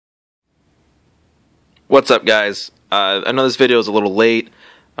What's up, guys? I know this video is a little late.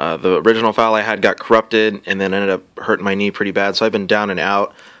 The original file I had got corrupted and then ended up hurting my knee pretty bad, so I've been down and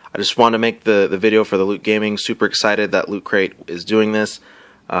out. I just wanted to make the video for the Loot Gaming. Super excited that Loot Crate is doing this.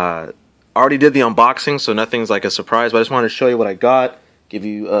 Already did the unboxing, so nothing's like a surprise, but I just wanted to show you what I got, give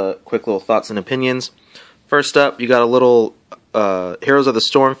you quick little thoughts and opinions. First up, you got a little Heroes of the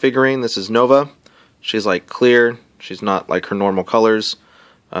Storm figurine. This is Nova. She's like clear. She's not like her normal colors.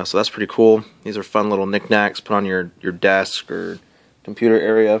 So that's pretty cool. These are fun little knickknacks, put on your desk or computer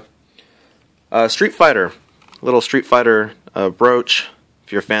area. Street Fighter. Little Street Fighter brooch.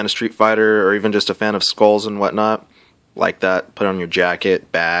 If you're a fan of Street Fighter or even just a fan of skulls and whatnot, like that, put on your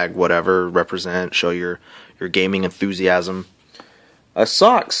jacket, bag, whatever, represent, show your gaming enthusiasm.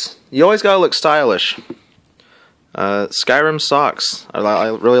 Socks. You always gotta look stylish. Skyrim socks. I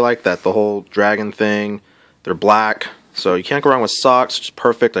really like that. The whole dragon thing. They're black. So you can't go wrong with socks. It's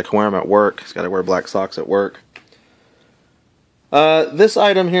perfect. I can wear them at work. Just got to wear black socks at work. This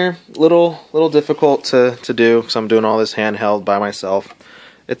item here, little difficult to do because I'm doing all this handheld by myself.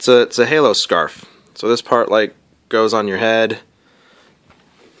 It's a Halo scarf. So this part like goes on your head,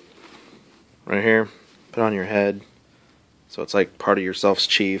 right here. Put it on your head. So it's like part of yourself's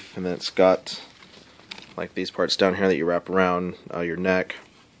chief, and then it's got like these parts down here that you wrap around your neck.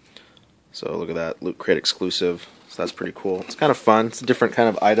 So look at that, Loot Crate exclusive. So that's pretty cool. It's kind of fun. It's a different kind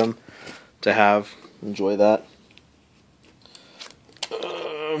of item to have. Enjoy that.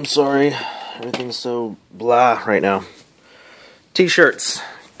 I'm sorry. Everything's so blah right now. T-shirts.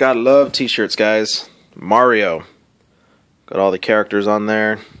 Gotta love t-shirts, guys. Mario. Got all the characters on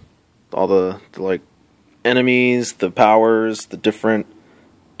there. All the like enemies, the powers, the different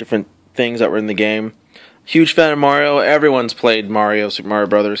things that were in the game. Huge fan of Mario. Everyone's played Mario, Super Mario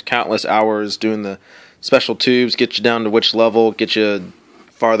Brothers, countless hours doing the special tubes, get you down to which level, get you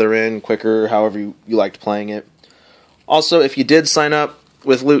farther in, quicker, however you liked playing it. Also, if you did sign up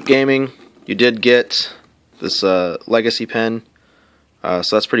with Loot Gaming, you did get this legacy pen.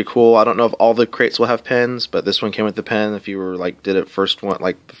 So that's pretty cool. I don't know if all the crates will have pens, but this one came with the pen if you were like did it first one,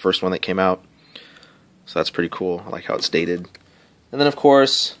 like the first one that came out. So that's pretty cool. I like how it's dated. And then of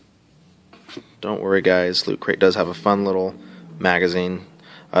course, don't worry guys, Loot Crate does have a fun little magazine.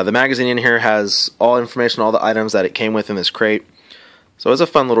 The magazine in here has all information, all the items that it came with in this crate. So it was a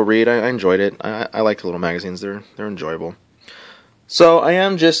fun little read. I enjoyed it. I like the little magazines. They're enjoyable. So I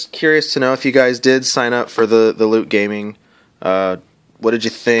am just curious to know if you guys did sign up for the Loot Gaming. What did you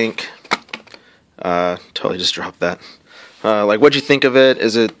think? Totally just dropped that. Like, what'd you think of it?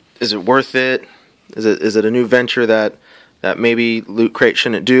 Is it worth it? Is it a new venture that maybe Loot Crate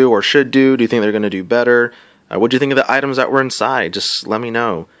shouldn't do or should do? Do you think they're going to do better? What do you think of the items that were inside? Just let me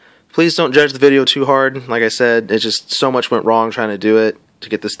know. Please don't judge the video too hard. Like I said, it's just so much went wrong trying to do it, to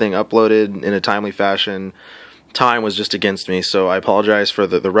get this thing uploaded in a timely fashion. Time was just against me, so I apologize for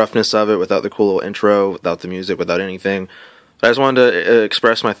the roughness of it, without the cool little intro, without the music, without anything. But I just wanted to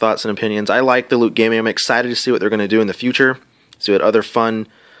express my thoughts and opinions. I like the Loot Gaming. I'm excited to see what they're going to do in the future, see what other fun,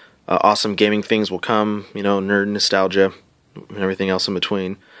 awesome gaming things will come, you know, nerd nostalgia, and everything else in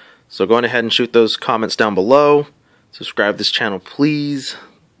between. So go on ahead and shoot those comments down below. Subscribe to this channel, please.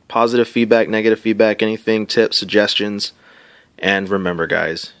 Positive feedback, negative feedback, anything, tips, suggestions. And remember,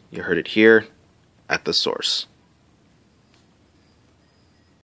 guys, you heard it here at The Source.